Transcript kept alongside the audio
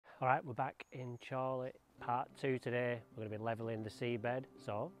Alright, we're back in Chorley, part 2 today. We're going to be levelling the seabed,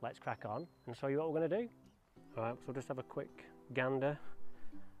 so let's crack on and show you what we're going to do. Alright, so we'll just have a quick gander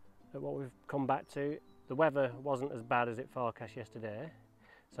at what we've come back to. The weather wasn't as bad as it forecast yesterday,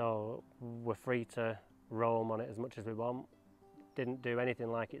 so we're free to roam on it as much as we want. Didn't do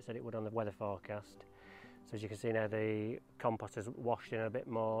anything like it said it would on the weather forecast. So as you can see now, the compost has washed in a bit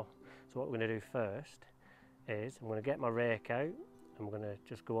more. So what we're going to do first is I'm going to get my rake out. I'm going to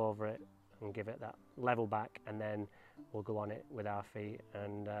just go over it and give it that level back, and then we'll go on it with our feet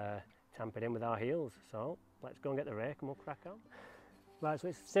and tamp it in with our heels. So let's go and get the rake and we'll crack on. Right, so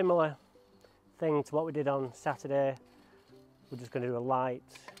it's a similar thing to what we did on Saturday. We're just going to do a light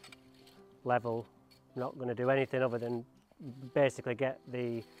level. We're not going to do anything other than basically get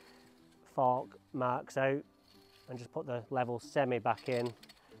the fork marks out and just put the level semi back in,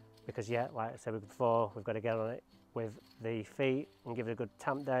 because yeah, like I said before, we've got to get on it with the feet and give it a good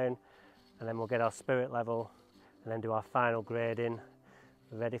tamp down, and then we'll get our spirit level and then do our final grading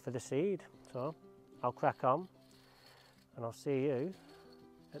ready for the seed. So I'll crack on and I'll see you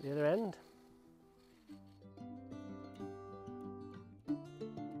at the other end.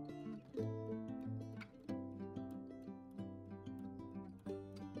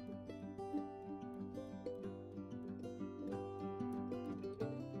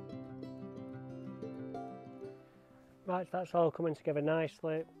 Right, so that's all coming together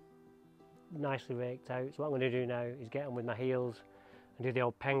nicely raked out. So what I'm going to do now is get on with my heels and do the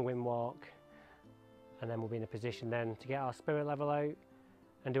old penguin walk, and then we'll be in a position then to get our spirit level out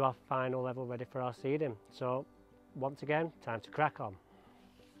and do our final level ready for our seeding. So once again, time to crack on.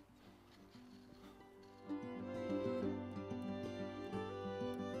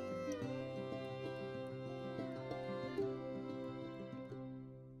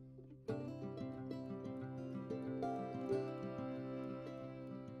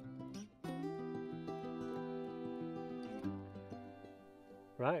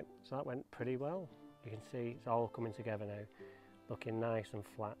 Right, so that went pretty well. You can see it's all coming together now, looking nice and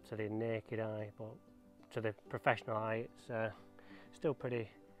flat to the naked eye, but to the professional eye it's still pretty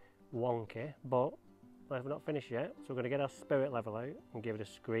wonky, but we're not finished yet. So we're going to get our spirit level out and give it a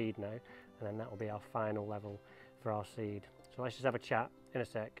screed now, and then that will be our final level for our seed. So let's just have a chat in a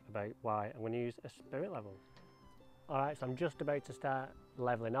sec about why I'm going to use a spirit level. Alright, so I'm just about to start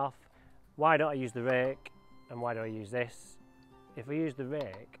levelling off. Why don't I use the rake and why do I use this? If I use the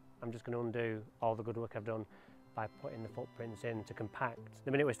rake, I'm just going to undo all the good work I've done by putting the footprints in to compact.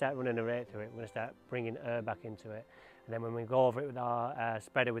 The minute we start running the rake through it, we're going to start bringing air back into it. And then when we go over it with our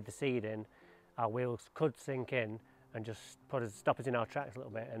spreader with the seed in, our wheels could sink in and just stop us in our tracks a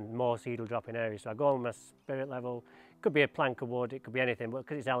little bit, and more seed will drop in areas. So I go on my spirit level. It could be a plank of wood, it could be anything, but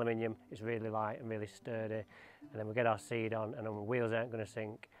because it's aluminium, it's really light and really sturdy. And then we get our seed on and our wheels aren't going to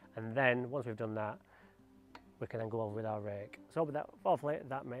sink. And then once we've done that, we can then go over with our rake. So hopefully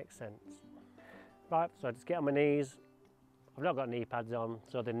that makes sense. Right, so I just get on my knees. I've not got knee pads on,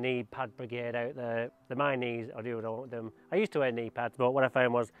 so the knee pad brigade out there. My knees, I do what I want with them. I used to wear knee pads, but what I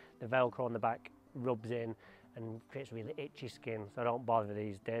found was the Velcro on the back rubs in and creates really itchy skin, so I don't bother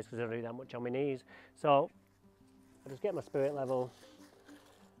these days because I don't do that much on my knees. So I just get my spirit level,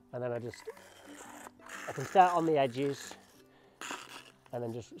 and then I can start on the edges and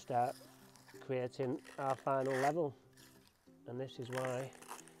then just start creating our final level. And this is why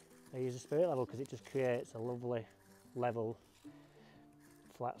I use a spirit level, because it just creates a lovely level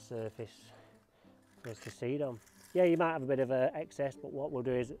flat surface for us to seed on. Yeah, you might have a bit of excess, but what we'll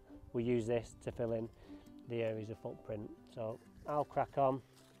do is we'll use this to fill in the areas of footprint. So I'll crack on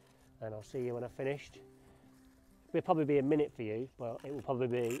and I'll see you when I've finished. It'll probably be a minute for you, but it will probably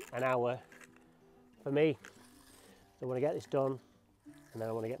be an hour for me. So I want to get this done, and then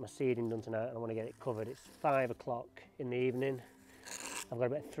I want to get my seeding done tonight, and I want to get it covered. It's 5 o'clock in the evening. I've got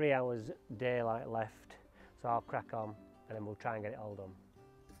about 3 hours daylight left, so I'll crack on and then we'll try and get it all done.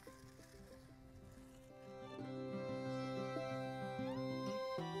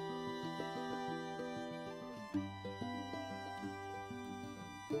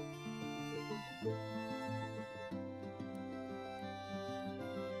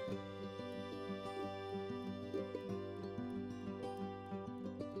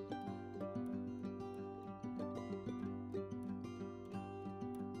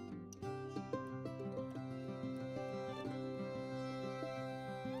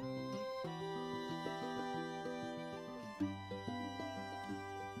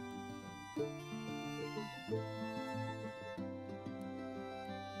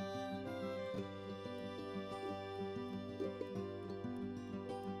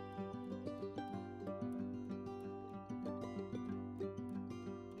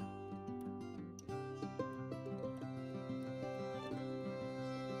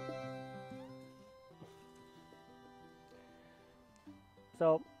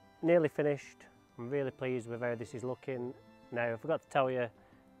 So nearly finished. I'm really pleased with how this is looking. Now I forgot to tell you,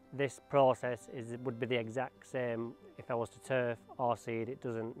 this process would be the exact same if I was to turf or seed. It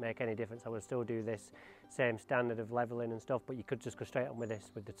doesn't make any difference. I would still do this same standard of levelling and stuff, but you could just go straight on with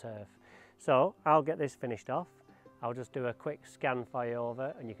this with the turf. So I'll get this finished off. I'll just do a quick scan for you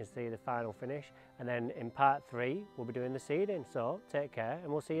over and you can see the final finish, and then in part 3 we'll be doing the seeding. So take care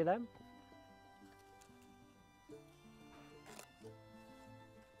and we'll see you then.